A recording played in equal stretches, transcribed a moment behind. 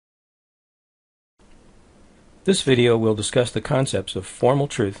This video will discuss the concepts of formal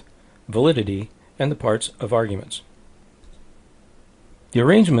truth, validity, and the parts of arguments. The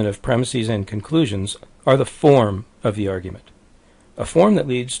arrangement of premises and conclusions are the form of the argument. A form that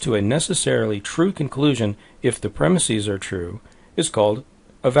leads to a necessarily true conclusion if the premises are true is called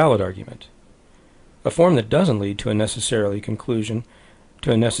a valid argument. A form that doesn't lead to a necessarily true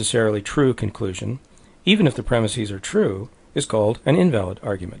conclusion, even if the premises are true, is called an invalid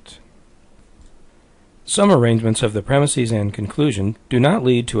argument. Some arrangements of the premises and conclusion do not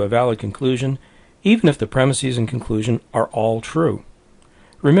lead to a valid conclusion, even if the premises and conclusion are all true.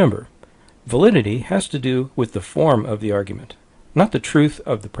 Remember, validity has to do with the form of the argument, not the truth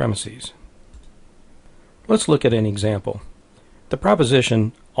of the premises. Let's look at an example. The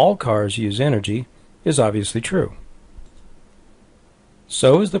proposition, all cars use energy, is obviously true.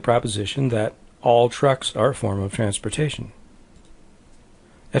 So is the proposition that all trucks are a form of transportation.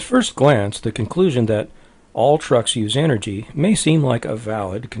 At first glance, the conclusion that all trucks use energy may seem like a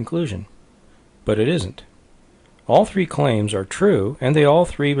valid conclusion, but it isn't. All three claims are true, and they all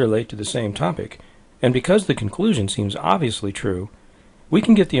three relate to the same topic, and because the conclusion seems obviously true, we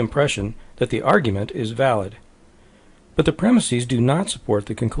can get the impression that the argument is valid. But the premises do not support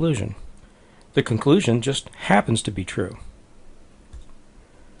the conclusion. The conclusion just happens to be true.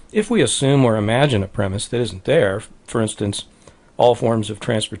 If we assume or imagine a premise that isn't there, for instance, all forms of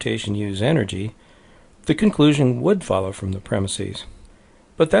transportation use energy, the conclusion would follow from the premises.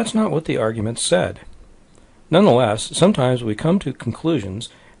 But that's not what the argument said. Nonetheless, sometimes we come to conclusions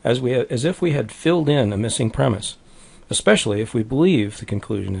as if we had filled in a missing premise, especially if we believe the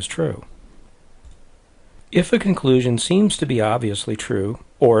conclusion is true. If a conclusion seems to be obviously true,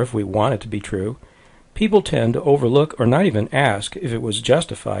 or if we want it to be true, people tend to overlook or not even ask if it was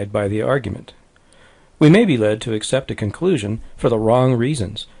justified by the argument. We may be led to accept a conclusion for the wrong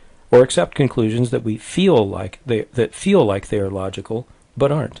reasons, or accept conclusions that feel like they are logical,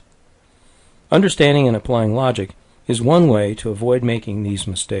 but aren't. Understanding and applying logic is one way to avoid making these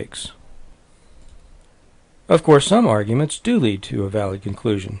mistakes. Of course, some arguments do lead to a valid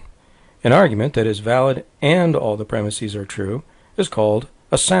conclusion. An argument that is valid and all the premises are true is called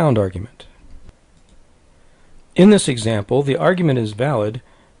a sound argument. In this example, the argument is valid,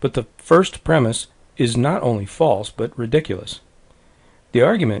 but the first premise is not only false, but ridiculous. The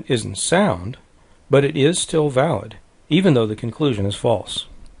argument isn't sound, but it is still valid, even though the conclusion is false.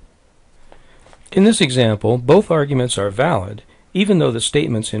 In this example, both arguments are valid, even though the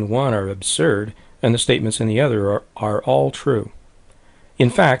statements in one are absurd and the statements in the other are all true. In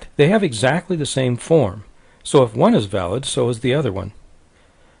fact, they have exactly the same form, so if one is valid, so is the other one.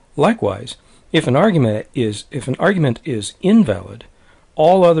 Likewise, if an argument is invalid,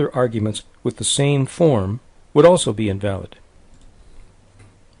 all other arguments with the same form would also be invalid.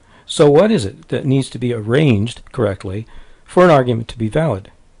 So what is it that needs to be arranged correctly for an argument to be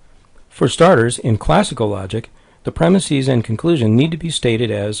valid? For starters, in classical logic, the premises and conclusion need to be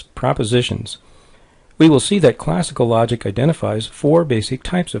stated as propositions. We will see that classical logic identifies four basic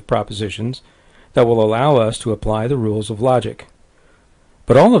types of propositions that will allow us to apply the rules of logic.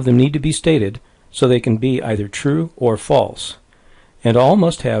 But all of them need to be stated so they can be either true or false, and all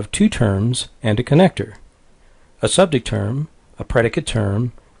must have two terms and a connector, a subject term, a predicate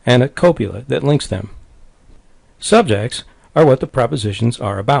term, and a copula that links them. Subjects are what the propositions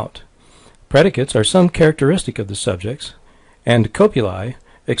are about. Predicates are some characteristic of the subjects, and copulae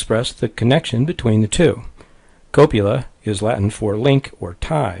express the connection between the two. Copula is Latin for link or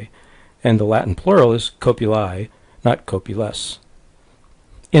tie, and the Latin plural is copulae, not copules.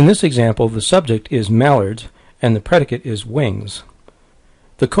 In this example, the subject is mallards and the predicate is wings.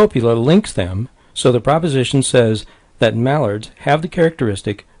 The copula links them, so the proposition says that mallards have the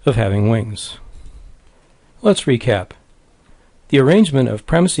characteristic of having wings. Let's recap. The arrangement of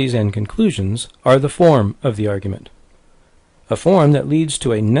premises and conclusions are the form of the argument. A form that leads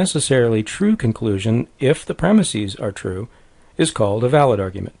to a necessarily true conclusion if the premises are true is called a valid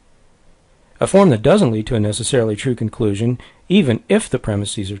argument. A form that doesn't lead to a necessarily true conclusion even if the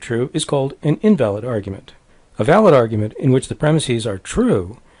premises are true is called an invalid argument. A valid argument in which the premises are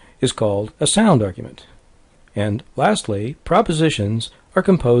true is called a sound argument. And lastly, propositions are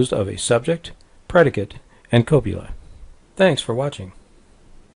composed of a subject, predicate, and copula. Thanks for watching.